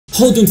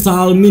how to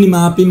install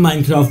Minimap in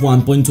Minecraft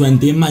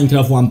 1.20 and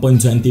Minecraft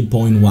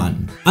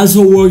 1.20.1.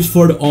 Also works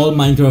for all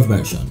Minecraft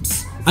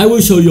versions. I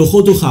will show you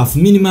how to have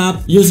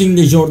Minimap using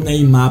the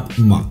JourneyMap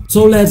mod.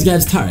 So let's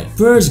get started.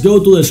 First,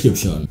 go to the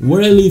description,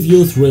 where I leave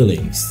you 3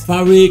 links: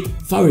 Fabric,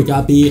 Fabric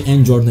API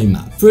and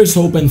JourneyMap. First,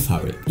 open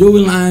Fabric. You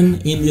will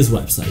land in this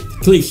website.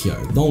 Click here,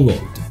 download.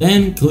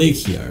 Then click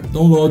here,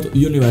 download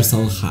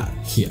universal hard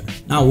here.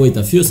 Now wait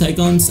a few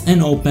seconds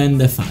and open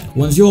the file.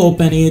 Once you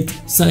open it,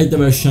 select the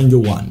version you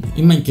want.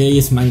 In my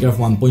case,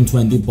 Minecraft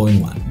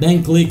 1.20.1.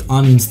 Then click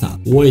on install.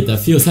 Wait a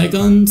few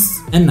seconds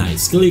and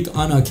nice, click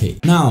on OK.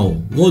 Now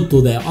go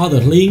to the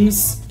other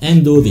links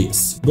and do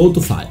this. Go to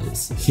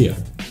files, here.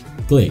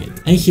 Click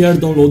it, and here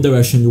download the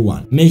version you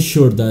want. Make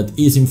sure that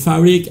is in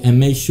Fabric and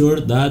make sure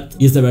that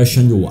is the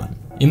version you want.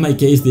 In my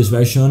case, this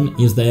version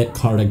is the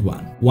correct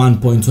one,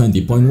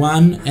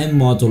 1.20.1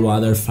 and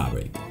Modular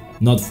Fabric,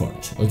 not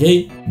Forge,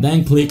 okay?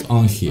 Then click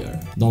on here,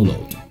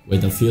 download,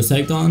 wait a few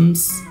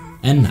seconds,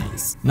 and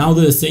nice. Now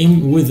do the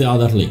same with the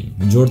other link,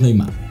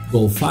 JourneyMap.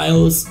 Go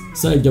files,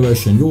 select the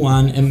version you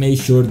want and make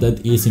sure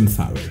that is in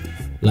Fabric,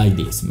 like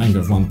this,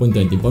 Minecraft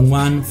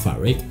 1.20.1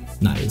 Fabric,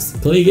 nice.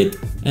 Click it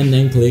and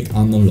then click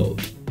on download.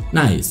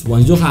 Nice,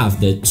 once you have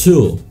the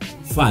 2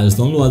 files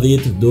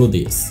downloaded, do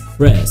this.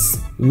 Press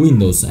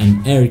Windows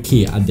and R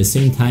key at the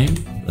same time,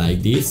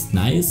 like this,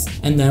 nice,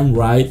 and then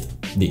write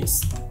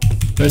this,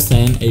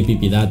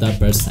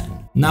 %appdata%.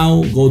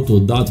 Now go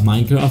to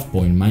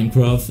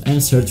 .minecraft.minecraft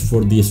and search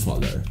for this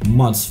folder,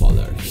 mods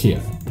folder,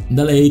 here.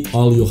 Delete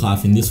all you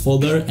have in this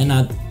folder and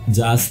add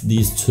just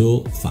these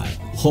 2 files.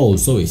 Oh,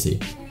 so easy.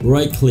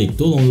 Right click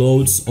to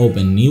downloads,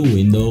 open new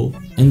window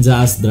and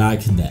just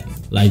drag them,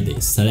 like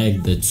this.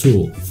 Select the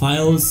 2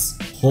 files,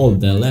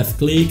 hold the left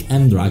click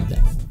and drag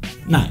them.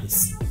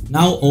 Nice.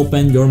 Now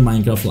open your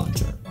Minecraft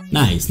launcher.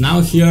 Nice, now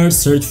here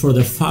search for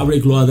the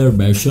Fabric Loader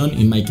version,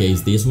 in my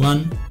case this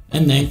one,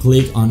 and then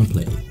click on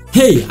play.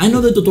 Hey, I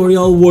know the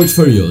tutorial works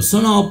for you, so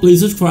now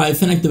please subscribe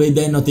and activate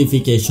the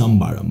notification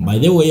button. By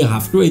the way, I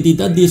have created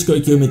a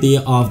Discord community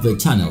of the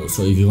channel,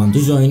 so if you want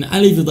to join,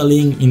 I'll leave you the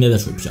link in the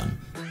description.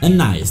 And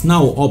nice,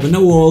 now open the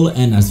wall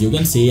and as you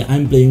can see,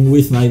 I'm playing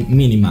with my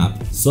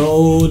Minimap,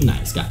 so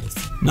nice guys.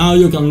 Now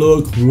you can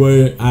look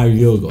where are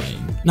you going.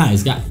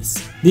 Nice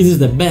guys, this is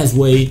the best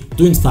way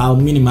to install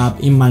Minimap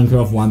in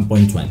Minecraft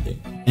 1.20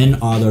 and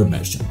other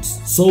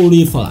versions, so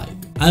leave a like.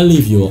 I'll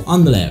leave you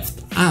on the left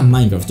a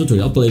Minecraft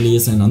tutorial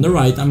playlist and on the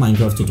right a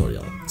Minecraft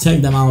tutorial.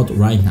 Check them out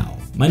right now.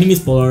 My name is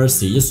Polar,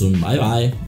 see you soon, bye bye.